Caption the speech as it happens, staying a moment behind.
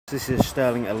This is a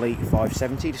Sterling Elite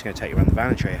 570, just going to take you around the van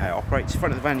and show you how it operates. In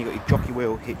front of the van you've got your jockey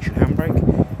wheel, hitch and handbrake,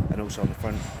 and also on the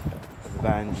front of the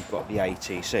van you've got the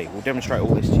ATC. We'll demonstrate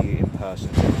all this to you in person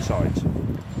on the sides.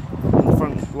 In the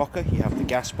front locker you have the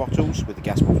gas bottles with the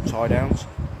gas bottle tie downs.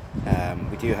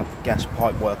 We do have the gas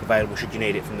pipe work available should you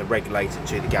need it, from the regulator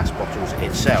to the gas bottles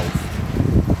itself.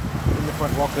 In the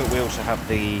front locker we also have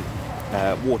the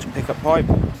water pickup pipe.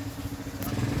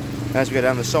 As we go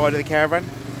down the side of the caravan,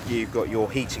 you've got your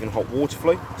heating and hot water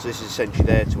flow. So this is essentially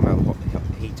there to allow the hot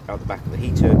heat out the back of the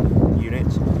heater unit,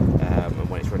 and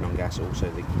when it's running on gas, also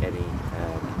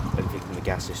anything from the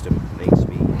gas system needs to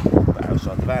be put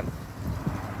outside the van.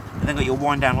 You've then got your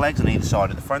wind down legs on either side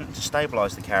of the front to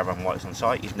stabilise the caravan while it's on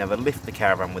site. You'd never lift the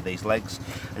caravan with these legs,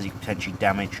 as you potentially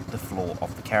damage the floor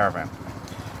of the caravan.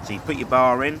 So you put your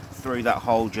bar in through that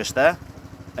hole just there,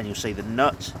 and you'll see the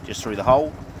nut just through the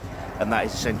hole, and that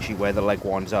is essentially where the leg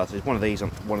winds are. So there's one of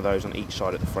those on each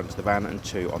side at the front of the van and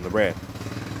two on the rear.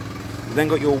 You've then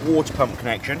got your water pump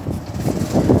connection.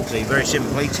 So you very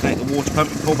simply connect the water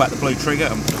pump, you pull back the blue trigger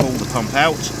and pull the pump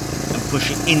out, and push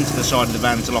it into the side of the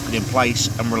van to lock it in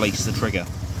place and release the trigger.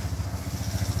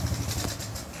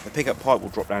 The pickup pipe will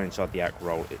drop down inside the aqua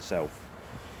roll itself.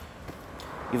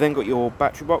 You've then got your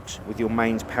battery box with your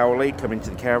mains power lead coming to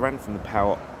the caravan from the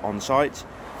power on site.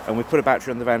 And we've put a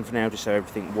battery on the van for now just so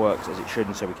everything works as it should,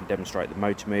 and so we can demonstrate the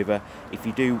motor mover. If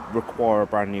you do require a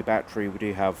brand new battery, we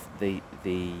do have the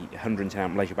 110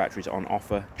 amp leisure batteries on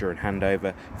offer during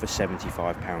handover for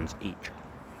 £75 each.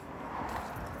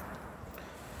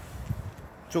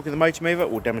 Talking the motor mover,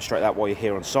 we'll demonstrate that while you're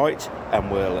here on site,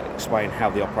 and we'll explain how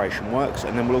the operation works,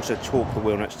 and then we'll also torque the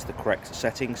wheel nuts to the correct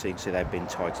setting so you can see they've been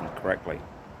tightened correctly.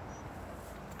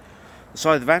 The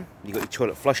side of the van, you've got your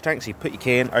toilet flush tank, so you put your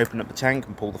key in, open up the tank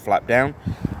and pull the flap down.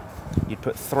 You'd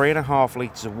put 3.5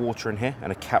 litres of water in here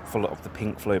and a cap full of the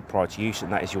pink fluid prior to use,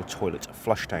 and that is your toilet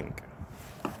flush tank.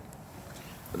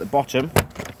 At the bottom,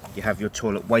 you have your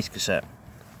toilet waste cassette.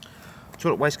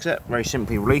 Toilet waste cassette very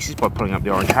simply releases by pulling up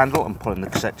the orange handle and pulling the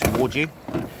cassette towards you.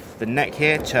 The neck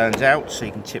here turns out so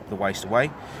you can tip the waste away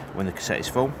when the cassette is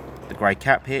full. The grey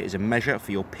cap here is a measure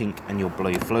for your pink and your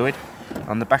blue fluid.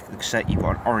 On the back of the cassette you've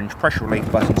got an orange pressure relief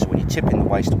button, so when you're tipping the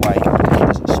waste away it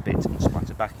doesn't spit and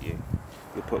splatter back at you.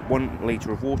 You'll put 1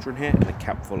 litre of water in here and a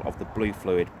cap full of the blue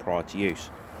fluid prior to use.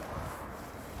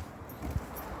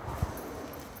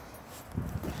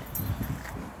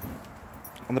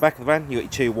 On the back of the van you've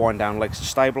got your 2 wind down legs to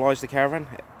stabilise the caravan.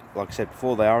 Like I said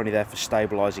before, they are only there for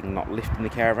stabilising, not lifting the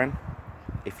caravan.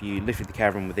 If you lifted the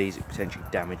caravan with these, it potentially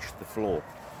damaged the floor.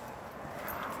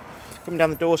 Coming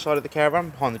down the door side of the caravan,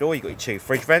 behind the door you've got your 2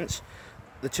 fridge vents.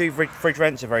 The 2 fridge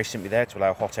vents are very simply there to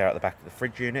allow hot air at the back of the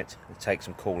fridge unit and take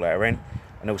some cool air in.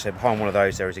 And also behind one of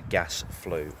those there is a gas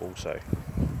flue also.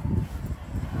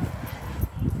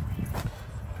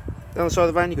 Down the side of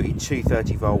the van you've got your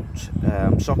 230 volt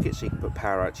sockets, so you can put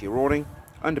power out to your awning,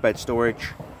 underbed storage,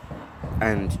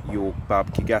 and your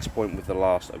barbecue gas point with the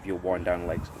last of your wind down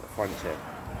legs at the front here.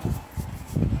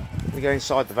 We go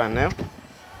inside the van now.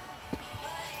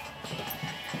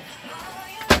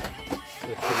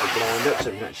 Blind up so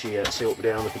we can actually see what we're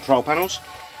doing on the control panels.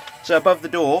 So above the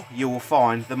door you will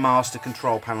find the master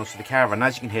control panels for the caravan.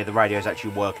 As you can hear, the radio is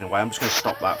actually working away. I'm just going to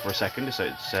stop that for a second so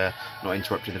it's not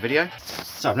interrupting the video.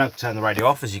 So I've now turned the radio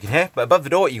off, as you can hear, but above the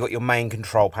door you've got your main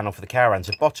control panel for the caravan.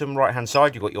 So bottom right hand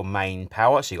side you've got your main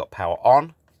power, so you've got power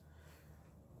on.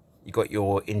 You've got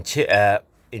your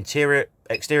exterior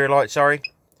lights,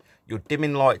 your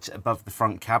dimming lights above the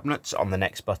front cabinets on the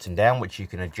next button down, which you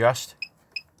can adjust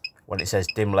when it says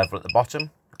dim level at the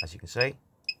bottom, as you can see. You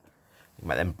can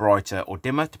make them brighter or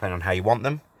dimmer depending on how you want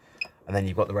them. And then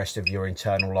you've got the rest of your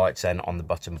internal lights then on the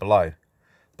button below.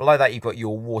 Below that you've got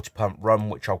your water pump run,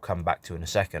 which I'll come back to in a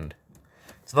second.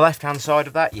 To the left hand side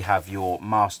of that you have your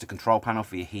master control panel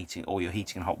for your heating, or your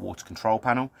heating and hot water control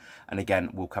panel. And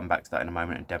again, we'll come back to that in a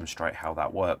moment and demonstrate how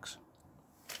that works.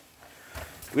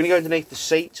 We're going to go underneath the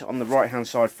seat on the right hand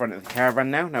side front of the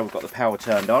caravan now. Now we've got the power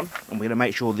turned on, and we're going to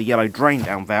make sure the yellow drain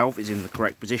down valve is in the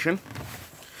correct position.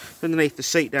 Underneath the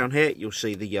seat down here you'll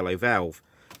see the yellow valve.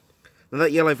 Now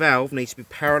that yellow valve needs to be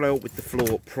parallel with the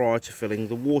floor prior to filling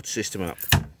the water system up.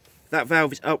 If that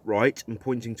valve is upright and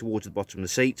pointing towards the bottom of the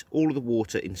seat, all of the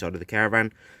water inside of the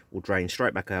caravan will drain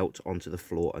straight back out onto the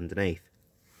floor underneath.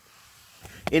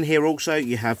 In here also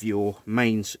you have your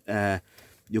mains,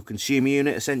 your consumer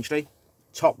unit essentially.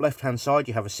 Top left hand side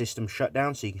you have a system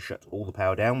shutdown, so you can shut all the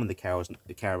power down when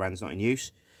the caravan's not in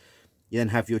use. You then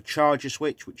have your charger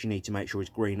switch, which you need to make sure is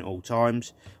green at all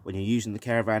times when you're using the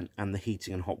caravan, and the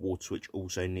heating and hot water switch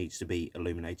also needs to be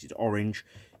illuminated orange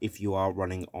if you are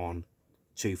running on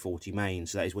 240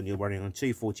 mains. So that is when you're running on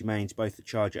 240 mains, both the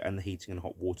charger and the heating and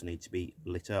hot water need to be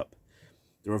lit up.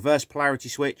 The reverse polarity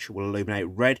switch will illuminate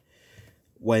red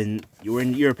when you're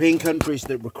in European countries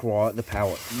that require the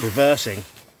power reversing.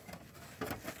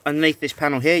 Underneath this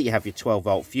panel here, you have your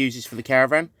 12-volt fuses for the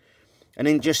caravan. And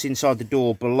then just inside the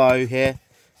door below here,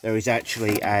 there is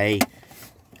actually a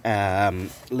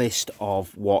list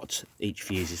of what each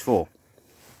fuse is for.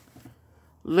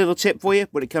 Little tip for you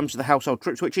when it comes to the household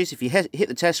trip switches: if you hit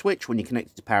the test switch when you're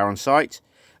connected to power on site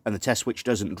and the test switch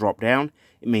doesn't drop down,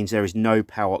 it means there is no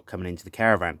power coming into the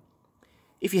caravan.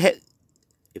 If you hit,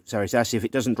 sorry, that's if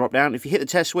it doesn't drop down. If you hit the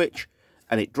test switch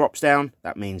and it drops down,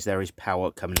 that means there is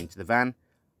power coming into the van,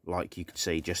 like you can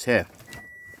see just here.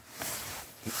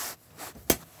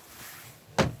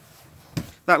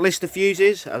 That list of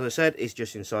fuses, as I said, is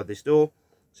just inside this door.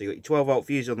 So you've got your 12-volt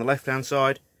fuse on the left-hand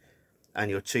side and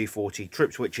your 240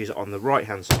 trip switches on the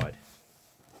right-hand side.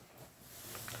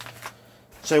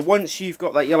 So once you've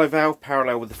got that yellow valve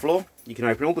parallel with the floor, you can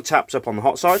open all the taps up on the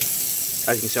hot side. As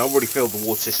you can see, I've already filled the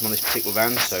water system on this particular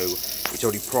van, so it's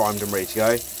already primed and ready to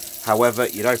go. However,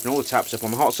 you'd open all the taps up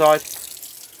on the hot side,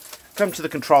 come to the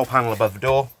control panel above the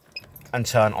door, and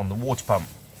turn on the water pump.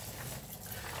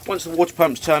 Once the water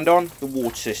pump's turned on, the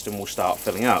water system will start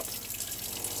filling up.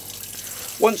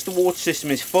 Once the water system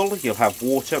is full, you'll have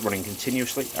water running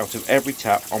continuously out of every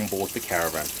tap on board the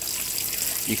caravan.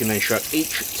 You can then shut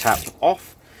each tap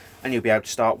off and you'll be able to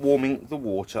start warming the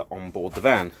water on board the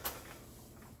van.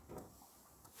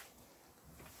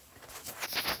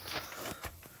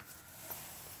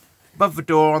 Above the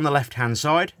door on the left hand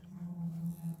side,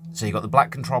 so you've got the black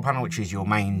control panel, which is your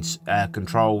mains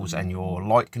controls and your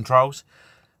light controls.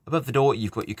 Above the door,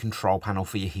 you've got your control panel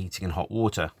for your heating and hot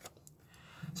water.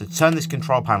 So to turn this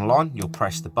control panel on, you'll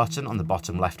press the button on the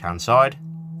bottom left-hand side,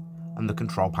 and the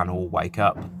control panel will wake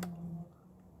up.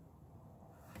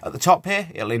 At the top here,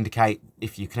 it'll indicate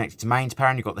if you're connected to mains power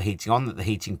and you've got the heating on, that the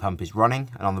heating pump is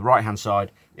running. And on the right-hand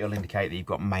side, it'll indicate that you've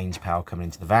got mains power coming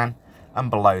into the van,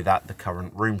 and below that, the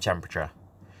current room temperature.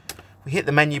 If we hit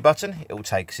the menu button, it will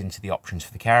take us into the options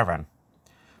for the caravan.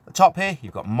 At the top here,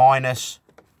 you've got minus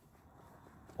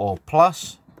or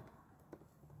plus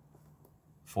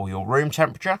for your room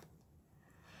temperature.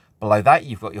 Below that,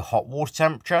 you've got your hot water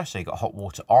temperature, so you've got hot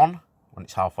water on when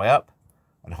it's halfway up,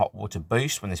 and hot water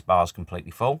boost when this bar is completely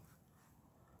full.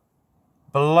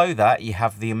 Below that, you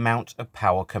have the amount of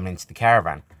power coming into the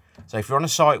caravan. So if you're on a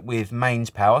site with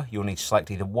mains power, you'll need to select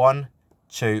either 1,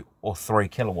 2 or 3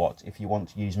 kilowatts if you want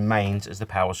to use mains as the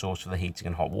power source for the heating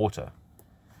and hot water.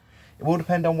 It will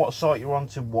depend on what site you're on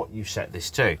to what you set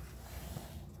this to.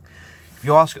 If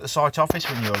you ask at the site office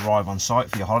when you arrive on site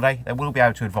for your holiday, they will be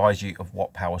able to advise you of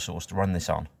what power source to run this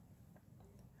on.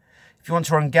 If you want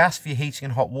to run gas for your heating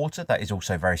and hot water, that is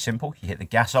also very simple. You hit the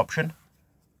gas option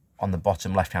on the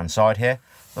bottom left-hand side here.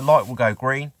 The light will go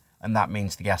green, and that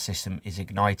means the gas system is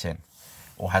igniting,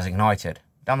 or has ignited.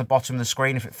 Down the bottom of the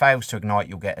screen, if it fails to ignite,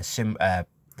 you'll get the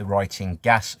writing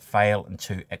gas fail and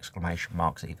 2 exclamation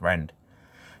marks at either end.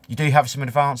 You do have some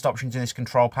advanced options in this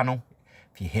control panel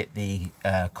if you hit the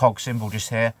cog symbol just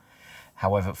here.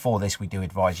 However, for this, we do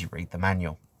advise you read the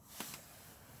manual.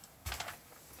 I'm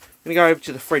going to go over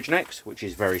to the fridge next, which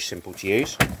is very simple to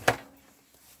use.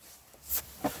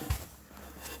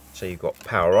 So you've got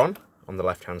power on the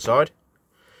left-hand side.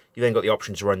 You then got the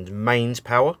option to run mains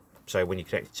power, so when you're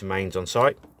connected to mains on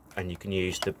site, and you can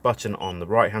use the button on the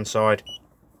right-hand side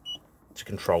to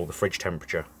control the fridge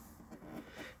temperature.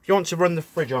 If you want to run the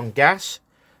fridge on gas,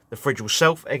 the fridge will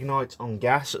self-ignite on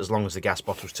gas as long as the gas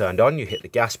bottle's turned on. You hit the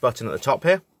gas button at the top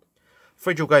here.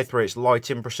 Fridge will go through its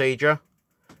lighting procedure,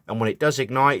 and when it does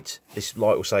ignite, this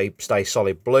light will say stay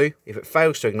solid blue. If it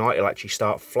fails to ignite, it'll actually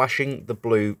start flashing the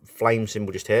blue flame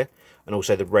symbol just here, and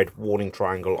also the red warning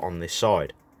triangle on this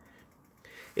side.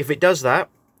 If it does that,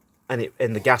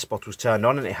 and the gas bottle's turned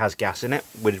on and it has gas in it,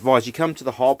 we'd advise you come to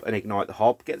the hob and ignite the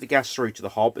hob. Get the gas through to the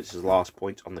hob. This is the last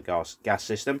point on the gas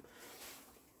system.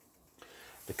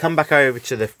 To come back over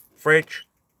to the fridge,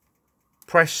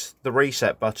 press the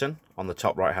reset button on the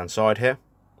top right hand side here,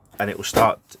 and it will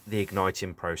start the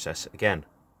igniting process again.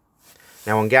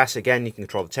 Now on gas, again, you can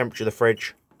control the temperature of the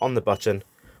fridge on the button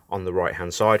on the right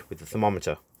hand side with the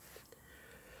thermometer.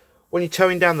 When you're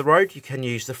towing down the road, you can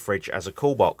use the fridge as a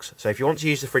cool box. So if you want to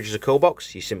use the fridge as a cool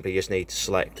box, you simply just need to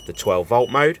select the 12-volt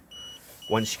mode.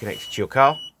 Once you connect it to your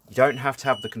car, you don't have to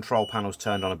have the control panels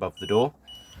turned on above the door,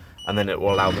 and then it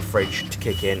will allow the fridge to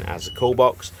kick in as a cool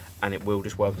box, and it will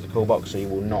just work as a cool box, so you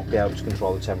will not be able to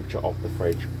control the temperature of the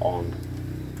fridge on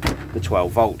the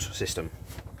 12-volt system.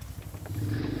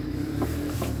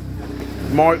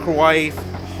 Microwave,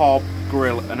 hob,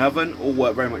 grill and oven all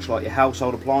work very much like your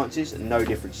household appliances, and no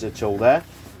difference at all there.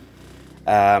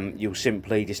 You'll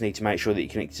simply just need to make sure that you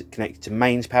connect it to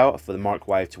mains power for the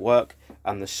microwave to work,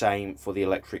 and the same for the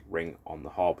electric ring on the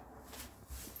hob.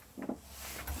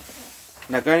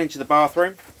 Now going into the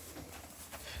bathroom,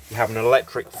 you have an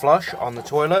electric flush on the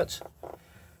toilet.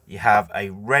 You have a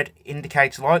red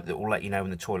indicator light that will let you know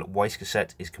when the toilet waste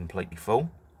cassette is completely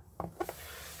full.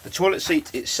 The toilet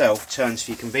seat itself turns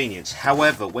for your convenience.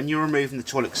 However, when you're removing the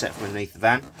toilet cassette from underneath the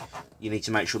van, you need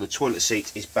to make sure the toilet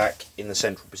seat is back in the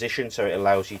central position, so it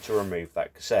allows you to remove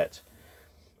that cassette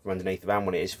from underneath the van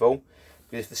when it is full.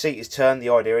 Because if the seat is turned, the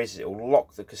idea is it will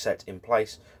lock the cassette in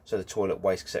place, so the toilet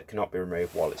waste cassette cannot be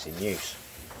removed while it's in use.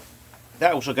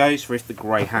 That also goes for if the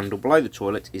grey handle below the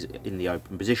toilet is in the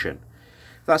open position.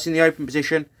 If that's in the open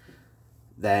position,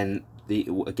 then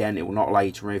again, it will not allow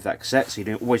you to remove that cassette, so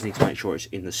you always need to make sure it's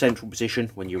in the central position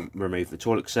when you remove the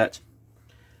toilet cassette.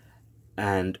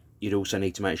 And you'd also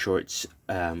need to make sure it's,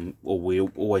 or we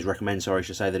always recommend, sorry, I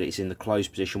should say, that it's in the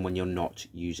closed position when you're not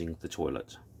using the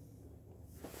toilet.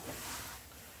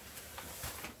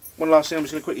 One last thing I'm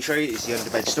just going to quickly show you is the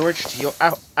underbed storage. To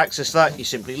access that, you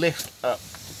simply lift up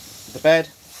the bed,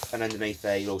 and underneath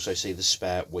there you'll also see the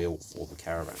spare wheel for the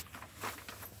caravan.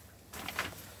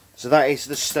 So that is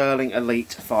the Sterling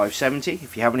Elite 570.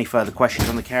 If you have any further questions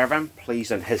on the caravan, please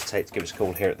don't hesitate to give us a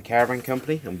call here at the Caravan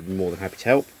Company, and we'll be more than happy to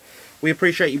help. We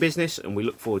appreciate your business, and we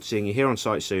look forward to seeing you here on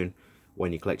site soon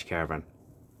when you collect your caravan.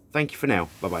 Thank you for now.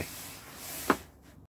 Bye bye.